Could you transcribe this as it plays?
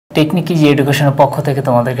Technique easy এডুকেশনের পক্ষ থেকে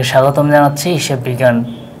তোমাদেরকে স্বাগতম জানাচ্ছি হিসাব বিজ্ঞান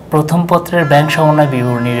প্রথম পত্রের ব্যাংক সমন্বয়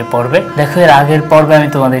বিবরণীর পর্বে। দেখো, এর আগের পর্বে আমি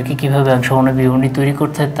তোমাদেরকে কিভাবে ব্যাংক সমন্বয় বিবরণী তৈরি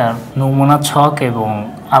করতে তার নমুনা ছক এবং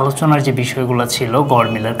আলোচনার যে বিষয়গুলো ছিল গড়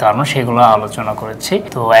মিলের কারণ সেগুলো আলোচনা করেছি।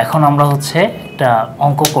 তো এখন আমরা একটা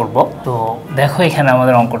অঙ্ক করব। তো দেখো, এখানে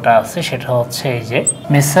আমাদের অঙ্কটা আছে, সেটা হচ্ছে এই যে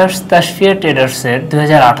মেসার্স তাসফিয়া ট্রেডার্সের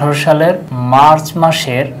 2018 সালের মার্চ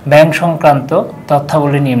মাসের ব্যাংক সংক্রান্ত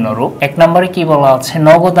তথ্যাবলী নিম্নরূপ। এক নম্বরে কি বলা আছে,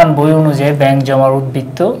 নগদান বই অনুযায়ী ব্যাংক জমার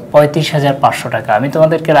উদ্বৃত্ত 35,500 টাকা। আমি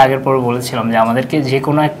তোমাদেরকে আগের পরে বলেছিলাম যে আমাদেরকে যে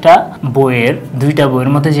কোনো একটা বইয়ের, দুইটা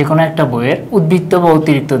বইয়ের মধ্যে যে কোনো একটা বইয়ের উদ্বৃত্ত বা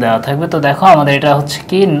অতিরিক্ত দেওয়া থাকবে। তো দেখো, আমাদের এটা হচ্ছে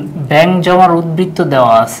কি ব্যাংক জমার উদ্বৃত্ত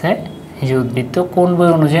দেওয়া আছে। এই যে উদ্বৃত্ত কোন বই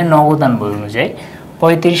অনুযায়ী, নগদান বই অনুযায়ী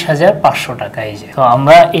 35,500 টাকা। এই যে, তো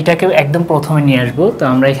আমরা এটাকে একদম প্রথমে নিয়ে আসবো। তো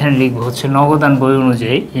আমরা এখানে লিখবো হচ্ছে নগদান বই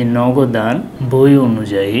অনুযায়ী, এই নগদান বই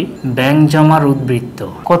অনুযায়ী ব্যাংক জমার উদ্বৃত্ত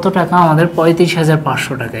কত টাকা, আমাদের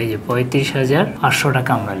 35,500 টাকা। এই যে 35,500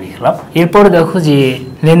 টাকা আমরা লিখলাম। এরপরে দেখো যে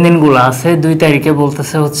লেনদেনগুলো আছে, 2 তারিখে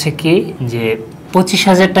বলতেছে হচ্ছে কি যে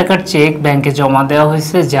 25,000 টাকার চেক ব্যাংকে জমা দেওয়া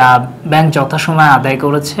হয়েছে যা ব্যাংক যথাসময়ে আদায়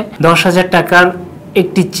করেছে। 10,000 টাকার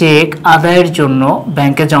একটি চেক আদায়ের জন্য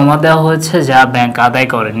ব্যাংকে জমা দেওয়া হয়েছে যা ব্যাংক আদায়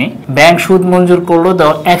করেনি। ব্যাংক সুদ মঞ্জুর করলো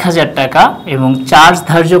 1,000 টাকা এবং চার্জ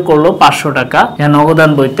ধার্য করলো 500 টাকা, যা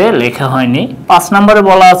নগদান বইতে লেখা হয়নি। 5 নম্বরে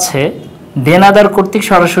বলা আছে দেনাদার কর্তৃক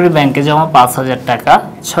সরাসরি ব্যাংকে জমা 5,000 টাকা।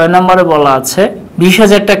 6 নম্বরে বলা আছে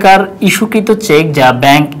 20,000 টাকার ইস্যুকৃত চেক যা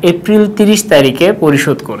ব্যাংক এপ্রিল 30 তারিখে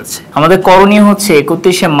পরিশোধ করেছে। আমাদের করণীয় হচ্ছে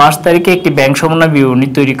 31শে মার্চ তারিখে একটি ব্যাংক সমন্বয় বিবরণী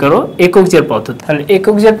তৈরি করো একক জের পদ্ধতি। তাহলে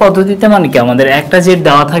একক জের পদ্ধতিতে মানে কি, আমাদের একটা জের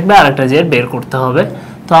দেওয়া থাকবে আর একটা জের বের করতে হবে।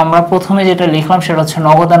 তো আমরা প্রথমে যেটা লিখলাম সেটা হচ্ছে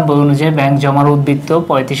নগদান বই অনুযায়ী ব্যাংক জমার উদ্বৃত্ত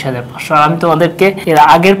 35,500। আমি তোমাদেরকে এর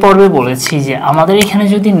আগের পর্বে বলেছি যে আমাদের এখানে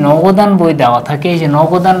যদি নগদান বই দেওয়া থাকে, এই যে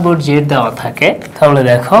নগদান বইয়ের জের দেওয়া থাকে, তাহলে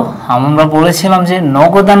দেখো আমরা বলেছিলাম যে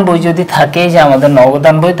নগদান বই যদি থাকে, যে আমাদের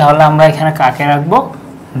নগদান বই, তাহলে আমরা এখানে কাকে রাখবো,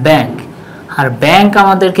 ব্যাংক। আর ব্যাংক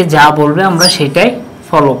আমাদেরকে যা বলবে আমরা সেটাই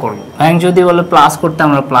ফলো করব। ব্যাংক যদি বলে প্লাস করতে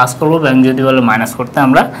আমরা প্লাস করব, ব্যাংক যদি বলে মাইনাস করতে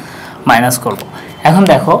আমরা মাইনাস করব। এখন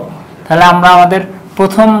দেখো, তাহলে আমরা আমাদের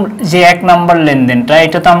প্রথম যে 1 নম্বর লেনদেনটা,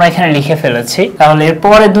 এটা তো আমরা এখানে লিখে ফেলেছি। তাহলে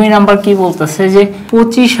এরপরে 2 নম্বর কি বলতেছে যে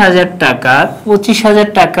 25,000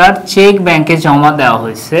 টাকার চেক ব্যাংকে জমা দেওয়া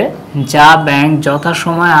হয়েছে যা ব্যাংক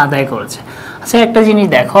যথাসময়ে আদায় করেছে। আচ্ছা, একটা জিনিস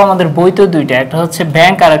দেখো, আমাদের বই তো দুইটা, একটা হচ্ছে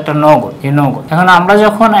ব্যাংক আর একটা নগদ। এই নগদ, এখন আমরা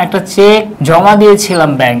যখন একটা চেক জমা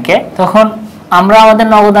দিয়েছিলাম ব্যাংকে, তখন আমরা আমাদের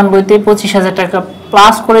নগদান বইতে 25,000 টাকা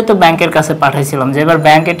প্লাস করে তো ব্যাংকের কাছে পাঠাইছিলাম যে এবার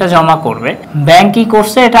ব্যাংক এটা জমা করবে। ব্যাংক কি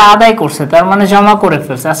করছে, এটা আদায় করছে, তার মানে জমা করে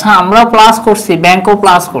ফেলছে। আচ্ছা, আমরা প্লাস করছি, ব্যাংকও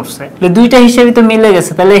প্লাস করছে, দুইটা হিসেবে তো মিলে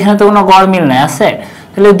গেছে, তাহলে এখানে তো কোনো গড় মিল নাই আছে।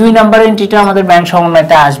 তাহলে 2 নম্বর এন্ট্রিটা আমাদের ব্যাংক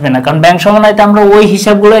সমন্বয়তে আসবে না, কারণ ব্যাংক সমন্বয়তে আমরা ওই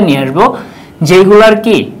হিসাবগুলো নিয়ে আসবো যেগুলার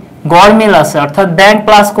কি গড় মিল আছে। অর্থাৎ ব্যাংক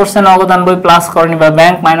প্লাস করছে, নগদান বই প্লাস করেনি, বা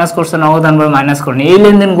ব্যাংক মাইনাস করছে, নগদান বই মাইনাস করেনি, এই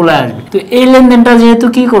লেনদেনগুলো আসবে। তো এই লেনদেনটা যেহেতু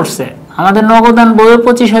কি করছে, আমাদের নগদান বইয়ে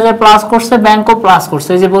 25,000 প্লাস করছে, ব্যাংকও প্লাস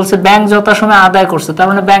করছে, যে বলছে ব্যাংক যথাসময়ে আদায় করছে, তার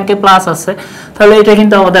মানে ব্যাংকে প্লাস আছে, তাহলে এটা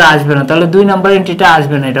কিন্তু আমাদের আসবে না। তাহলে 2 নম্বর এন্ট্রিটা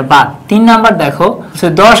আসবে না, এটা বাদ। 3 নম্বর দেখো,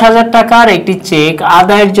 10,000 টাকার একটি চেক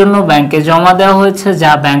আদায়ের জন্য ব্যাংকে জমা দেওয়া হয়েছে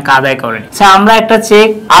যা ব্যাংক আদায় করেনি। আচ্ছা, আমরা একটা চেক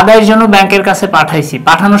আদায়ের জন্য ব্যাংকের কাছে পাঠাইছি,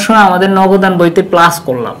 পাঠানোর সময় আমাদের নগদান বইতে প্লাস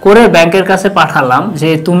করলাম, করে ব্যাংকের কাছে পাঠালাম যে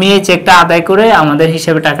তুমি এই চেকটা আদায় করে আমাদের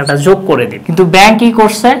হিসেবে টাকাটা যোগ করে দিন। কিন্তু ব্যাংক কি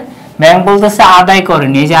করছে, ব্যাংক বলতেছে আদায়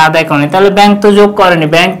করেনি, এই যে আদায় করেনি, তাহলে ব্যাংক তো যোগ করেনি,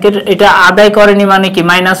 ব্যাংকের এটা আদায় করেনি মানে কি,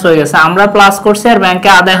 মাইনাস হয়ে গেছে। আমরা প্লাস করছি আর ব্যাংকে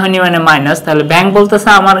আদায় হয়নি মানে মাইনাস, তাহলে ব্যাংক বলতেছে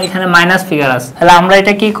আমার এখানে মাইনাস ফিগার আছে, তাহলে আমরা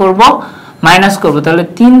এটা কি করব, মাইনাস করব। তাহলে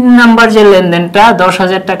 3 নাম্বার যে লেনদেনটা,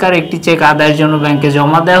 10,000 টাকার একটি চেক আদায়ের জন্য ব্যাংকে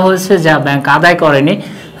জমা দেওয়া হয়েছে যা ব্যাংক আদায় করেনি,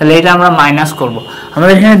 তাহলে এটা আমরা মাইনাস করব।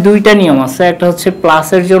 আমাদের এখানে 2টা নিয়ম আছে, একটা হচ্ছে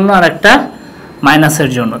প্লাসের জন্য আর একটা মাইনাসের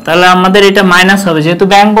জন্য। তাহলে আমাদের এটা মাইনাস হবে, যেহেতু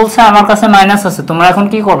ব্যাংক বলছে আমার কাছে মাইনাস আছে, তোমরা এখন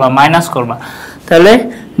কি করবা, মাইনাস করবা। তাহলে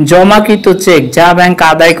জমাকৃত চেক যা ব্যাংক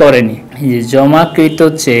আদায় করেনি, এই যে জমাকৃত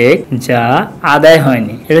চেক যা আদায়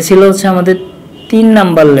হয়নি, এটা ছিল হচ্ছে আমাদের 3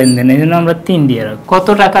 নাম্বার লেনদেন, এই জন্য আমরা 3 দিয়ে রাখবো। কত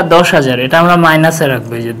টাকা, 10,000, এটা আমরা মাইনাসে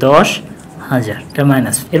রাখবো, এই যে 10,000, এটা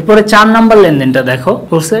মাইনাস। এরপরে 4 নাম্বার লেনদেনটা দেখো,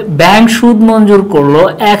 বলছে ব্যাংক সুদ মঞ্জুর করলো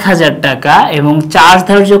 1,000 টাকা এবং চার্জ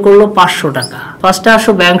ধার্য করলো 500 টাকা। ফার্স্টে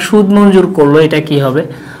আসো, ব্যাংক সুদ মঞ্জুর করলো, এটা কি হবে।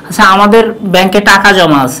 আচ্ছা, আমাদের ব্যাংকে টাকা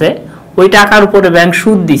জমা আছে, ওই টাকার উপরে ব্যাংক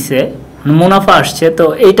সুদ দিছে, মুনাফা আসছে, তো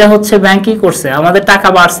এইটা হচ্ছে ব্যাংক কি করছে, আমাদের টাকা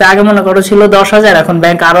বাড়ছে, আগে মনে করো ছিল 10,000, এখন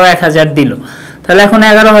ব্যাংক আরো 1,000 দিল, তাহলে এখন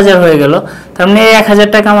 11,000 হয়ে গেল। তার মানে এই 1,000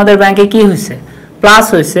 টাকা আমাদের ব্যাংকে কি হয়েছে, প্লাস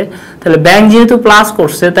হয়েছে। তাহলে ব্যাংক যেহেতু প্লাস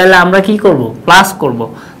করছে, তাহলে আমরা কি করব, প্লাস করব।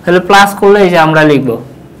 তাহলে প্লাস করলে এই যে আমরা লিখবো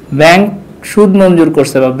ব্যাংক সুদ মঞ্জুর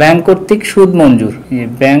করছে, বা ব্যাংক কর্তৃক সুদ মঞ্জুর,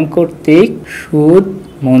 ব্যাংক কর্তৃক সুদ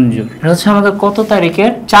মঞ্জুর। এটা হচ্ছে আমাদের কত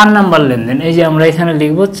তারিখের 4 নাম্বার লেনদেন। এই যে আমরা এখানে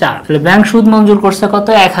লিখবো 4। তাহলে ব্যাংক সুদ মঞ্জুর করছে কত?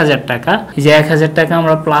 1000 টাকা। এই যে 1000 টাকা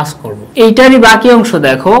আমরা প্লাস করব। এইটারই বাকি অংশ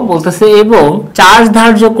দেখো বলতেছে এবং চার্জ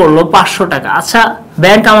ধার্য করলো 500 টাকা। আচ্ছা,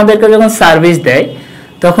 ব্যাংক আমাদেরকে যখন সার্ভিস দেয়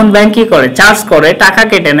তখন ব্যাংক কি করে? চার্জ করে, টাকা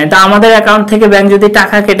কেটে নেয়। তো আমাদের অ্যাকাউন্ট থেকে ব্যাংক যদি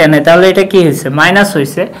টাকা কেটে নেয় তাহলে এটা কি হয়েছে? মাইনাস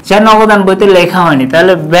হয়েছে, যা নগদান বইতে লেখা হয়নি।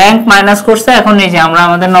 তাহলে ব্যাংক মাইনাস করছে, এখন এই যে আমরা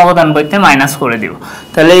আমাদের নগদান বইতে মাইনাস করে দিব।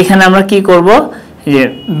 তাহলে এখানে আমরা কি করব? যে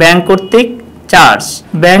ব্যাংক কর্তৃক চার্জ,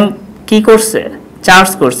 ব্যাংক কি করছে? চার্জ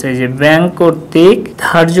করছে। যে ব্যাংক কর্তৃক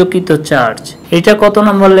ধার্যকৃত চার্জ, এটা কত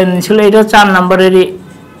নম্বর লেনদেন ছিল? এটা 4 নম্বরেরই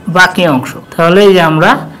বাকি অংশ। তাহলে এই যে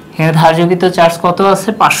আমরা এখানে ধার্যকৃত চার্জ কত আছে?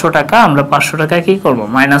 500 টাকা। আমরা 500 টাকা কি করব?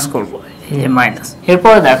 মাইনাস করব। এই যে মাইনাস।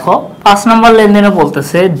 এরপরে দেখো 5 নম্বর লেনদেনে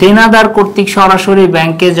বলতেছে দেনাদার কর্তৃক সরাসরি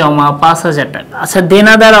ব্যাংকে জমা 5000 টাকা। আচ্ছা,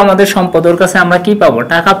 দেনাদার আমাদের সম্পদের কাছে আমরা কি পাবো?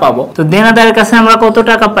 টাকা পাবো। তো দেনাদারের কাছে আমরা কত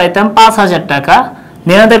টাকা পাইতাম? 5000 টাকা।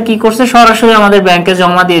 দেনাদার কি করছে? সরাসরি আমাদের ব্যাংকে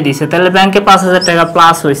জমা দিয়ে দিছে। তাহলে ব্যাংকে 5000 টাকা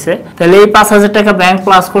প্লাস হয়েছে। তাহলে এই 5000 টাকা ব্যাংক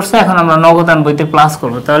প্লাস করছে, এখন আমরা নগদান বইতে প্লাস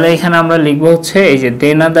করব। তাহলে এখানে আমরা লিখবো হচ্ছে এই যে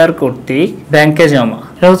দেনাদার কর্তৃক ব্যাংকে জমা।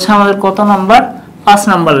 এটা হচ্ছে আমাদের কত নাম্বার? 5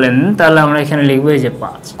 নাম্বার লেনদেন। তাহলে আমরা এখানে লিখবো এই যে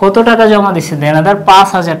 5। কত টাকা জমা দিচ্ছে দেনাদার?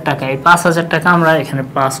 5000 টাকা। এই 5000 টাকা আমরা এখানে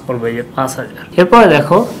প্লাস করবো, এই যে 5000। এরপরে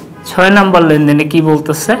দেখো 6 নাম্বার লেনদেনে কি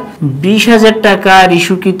বলতেছে? 20000 টাকার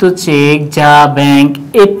ইস্যুকৃত চেক যা ব্যাংক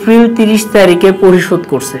এপ্রিল 30 তারিখে পরিশোধ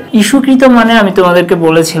করছে। ইস্যুকৃত মানে আমি তোমাদেরকে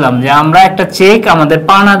বলেছিলাম যে আমরা একটা চেক আমাদের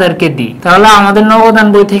পাওনাদারকে দিই, তাহলে আমাদের নগদান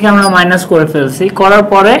বই থেকে আমরা মাইনাস করে ফেলছি। করার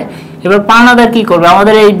পরে এবার পাওনাদার কি করবে?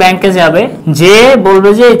 আমাদের এই ব্যাংকে যাবে, যে বলবে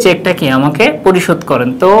যে এই চেকটা কি আমাকে পরিশোধ করেন।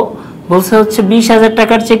 তো বলছে হচ্ছে 20000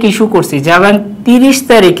 টাকার চেক ইস্যু করছি, যা ব্যাংক 30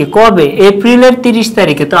 তারিখে, কবে? এপ্রিলের 30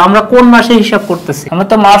 তারিখে। তো আমরা কোন মাসে হিসাব করতেছি? আমরা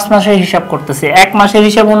তো মার্চ মাসে হিসাব করতেছি। এক মাসের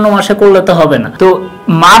হিসাব অন্য মাসে করলে তো হবে না। তো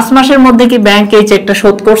মার্চ মাসের মধ্যে কি ব্যাংক এই চেকটা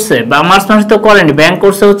শোধ করছে? বা মার্চ মাসে তো করেনি, ব্যাংক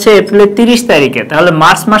করছে হচ্ছে এপ্রিলের 30 তারিখে। তাহলে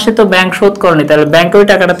মার্চ মাসে তো ব্যাংক শোধ করেনি, তাহলে ব্যাংকে ওই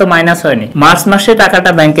টাকাটা তো মাইনাস হয়নি। মার্চ মাসে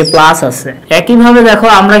টাকাটা ব্যাংকে প্লাস আছে। একইভাবে দেখো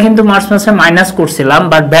আমরা কিন্তু মার্চ মাসে মাইনাস করছিলাম,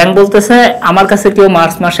 বাট ব্যাংক বলতেছে আমার কাছে কেউ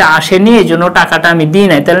মার্চ মাসে আসেনি, এই জন্য টাকাটা আমি দিই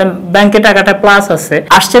নাই। তাহলে ব্যাংকে টাকাটা প্লাস আছে।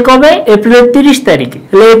 আসছে কবে? এপ্রিলের 30 তারিখে।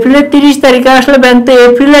 তাহলে এপ্রিলের 30 তারিখে আসলে ব্যাংক তো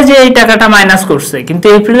এপ্রিলে যে এই টাকাটা মাইনাস করছে, কিন্তু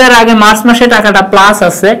এপ্রিলের আগে মার্চ মাসে টাকাটা প্লাস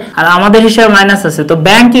আছে আর আমাদের হিসাবে মাইনাস আছে। তো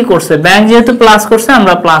ব্যাংক কি করছে? ব্যাংক যেহেতু প্লাস করছে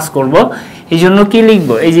আমরা প্লাস করব। এই জন্য কি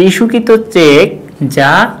লিখবো? এই যে ইস্যুকৃত চেক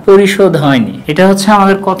যা পরিশোধ হয়নি। এটা হচ্ছে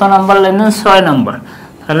আমাদের কত নাম্বার লেনদেন? 6 নাম্বার।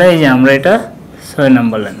 তাহলে এই যে আমরা এটা 6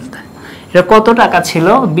 নাম্বার লেনদেন। এটা কত টাকা ছিল?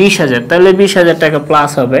 20000। তাহলে 20000 টাকা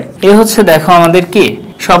প্লাস হবে। এই হচ্ছে দেখো আমাদের কি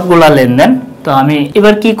সবগুলা লেনদেন। তো আমি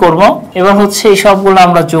এবার কি করব? এবার হচ্ছে এই সবগুলো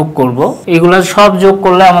আমরা যোগ করব। এগুলা সব যোগ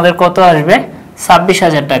করলে আমাদের কত আসবে?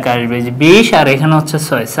 26000 টাকা আসবে। যে 20 আর এখানে হচ্ছে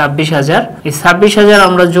 6, 26000। এই 26000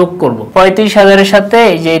 আমরা যোগ করব 35000 এর সাথে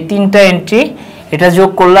এই যে তিনটা এন্ট্রি, এটা যোগ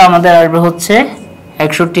করলে আমাদের আসবে হচ্ছে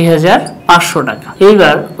 61500 টাকা।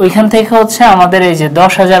 এইবার ওইখান থেকে হচ্ছে আমাদের এই যে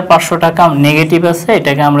 10500 টাকা নেগেটিভ আছে,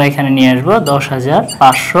 এটাকে আমরা এখানে নিয়ে আসবো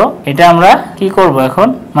 10500। এটা আমরা কি করব? এখন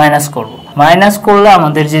মাইনাস করব। মাইনাস করলে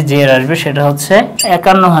আমাদের যে জের আসবে সেটা হচ্ছে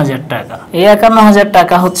 51000 টাকা। এই 51000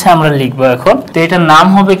 টাকা হচ্ছে আমরা লিখবো এখন। তো এটার নাম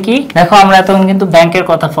হবে কি? দেখো আমরা এতক্ষণ কিন্তু ব্যাংকের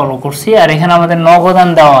কথা ফলো করছি আর এখানে আমাদের নগদান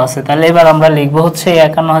দেওয়া আছে। তাহলে এবার আমরা লিখবো হচ্ছে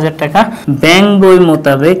 51000 টাকা ব্যাংক বই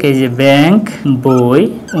মোতাবেক, এই যে ব্যাংক বই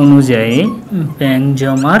অনুযায়ী ব্যাংক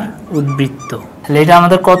জমার উদ্বৃত্ত। তাহলে এটা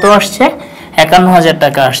আমাদের কত আসছে? 51000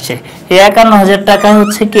 টাকা আসছে। এই 51000 টাকা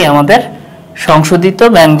হচ্ছে কি আমাদের সংশোধিত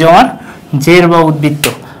ব্যাংক জমার জের বা উদ্বৃত্ত।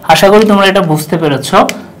 আশা করি তোমরা এটা বুঝতে পেরেছো।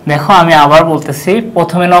 দেখো আমি আবার বলতেছি,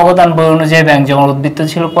 প্রথমে নগদান বই অনুযায়ী ব্যাংক জমার উদ্বৃত্ত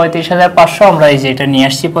ছিল 35500, আমরা এই যে এটা নিয়ে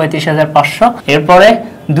আসছি 35500। এরপরে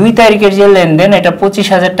 2 তারিখের যে লেনদেন, এটা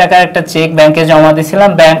 25000 টাকার একটা চেক ব্যাংকে জমা দিয়েছিলাম,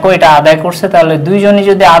 ব্যাংকও এটা আদায় করছে। তাহলে দুইজনই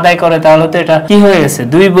যদি আদায় করে তাহলে তো এটা কি হয়ে গেছে?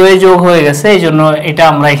 2 বইয়ে যোগ হয়ে গেছে। এই জন্য এটা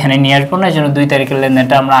আমরা এখানে নিয়ে আসবো না, এই জন্য 2 তারিখের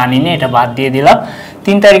লেনদেনটা আমরা আনিনি, এটা বাদ দিয়ে দিলাম।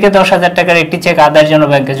 3 তারিখে 10000 টাকার একটি চেক আদায়ের জন্য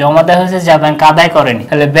ব্যাংকে জমা দেওয়া হয়েছে, যা ব্যাংক আদায় করেনি।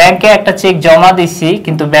 তাহলে ব্যাংকে একটা চেক জমা দিছি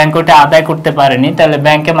কিন্তু ব্যাংক ওটা আদায় করতে পারেনি, তাহলে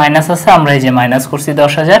ব্যাংকে মাইনাস আছে, আমরা এই যে মাইনাস করছি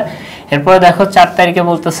 10000। এরপরে দেখো 4 তারিখে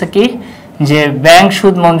বলতেছে কি যে ব্যাংক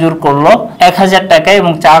সুদ মঞ্জুর করলো 1000 টাকা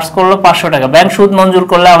এবং চার্জ করলো 500 টাকা। ব্যাংক সুদ মঞ্জুর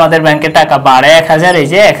করলে আমাদের ব্যাংকে টাকা বাড়ে 1000, এই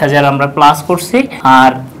যে 1000 আমরা প্লাস করছি,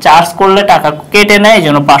 আর চার্জ করলে টাকা কেটে নেয়, এই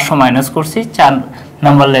জন্য 500 মাইনাস করছি 4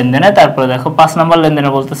 নাম্বার লেনদেনে। তারপরে দেখো 5 নাম্বার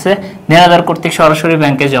লেনদেনে বলতেছে দেনাদার কর্তৃক সরাসরি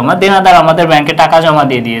ব্যাংকে জমা। দেনাদার আমাদের ব্যাংকে টাকা জমা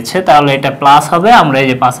দিয়ে দিয়েছে, তাহলে এটা প্লাস হবে, আমরা এই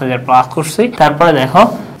যে 5000 প্লাস করছি। তারপরে দেখো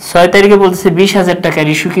 6 তারিখে বলতেছে 20000 টাকার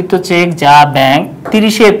ইস্যুকৃত চেক যা ব্যাংক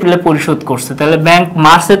 30 এপ্রিলে পরিশোধ করছে। তাহলে ব্যাংক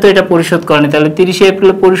মার্চে তো এটা পরিশোধ করেনি, তাহলে 30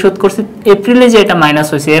 এপ্রিলে পরিশোধ করছে। এপ্রিলে যে এটা মাইনাস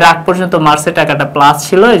হয়েছে, এর আগ পর্যন্ত মার্চে টাকাটা প্লাস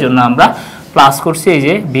ছিল, এই জন্য আমরা প্লাস করছি এই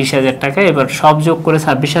যে 20,000 টাকা, এবার সব যোগ করে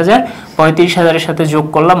 26,000, 35,000-এর সাথে যোগ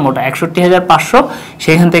করলাম মোট 61,500।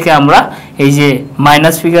 সেখান থেকে আমরা এই যে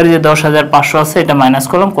মাইনাস ফিগারে যে 10,500 আছে এটা মাইনাস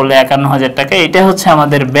করলাম, করলে 51,000 টাকা। এটা হচ্ছে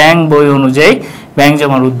আমাদের ব্যাংক বই অনুযায়ী ব্যাংক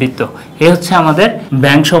জমার উদ্বৃত্ত। এই হচ্ছে আমাদের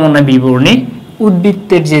ব্যাংক সমন্বয় বিবরণী।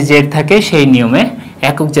 উদ্বৃত্তের যে জের থাকে সেই নিয়মে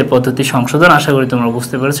একক জের পদ্ধতি সংশোধন। আশা করি তোমরা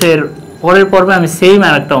বুঝতে পেরেছো। এর পরের পর্বে আমি সেম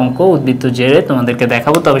আরেকটা অঙ্ক উদ্বৃত্ত জেরে তোমাদেরকে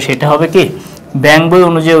দেখাবো, তবে সেটা হবে কি ব্যাংক বই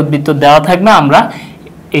অনুযায়ী উদ্বৃত্ত দেওয়া থাকবে, আমরা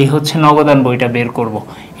এই হচ্ছে নগদান বইটা বের করব।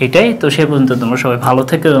 এটাই তো। সে পর্যন্ত তোমরা সবাই ভালো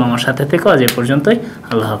থেকো এবং আমার সাথে থেকো। আজ এ পর্যন্তই।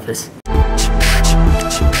 আল্লাহ হাফেজ।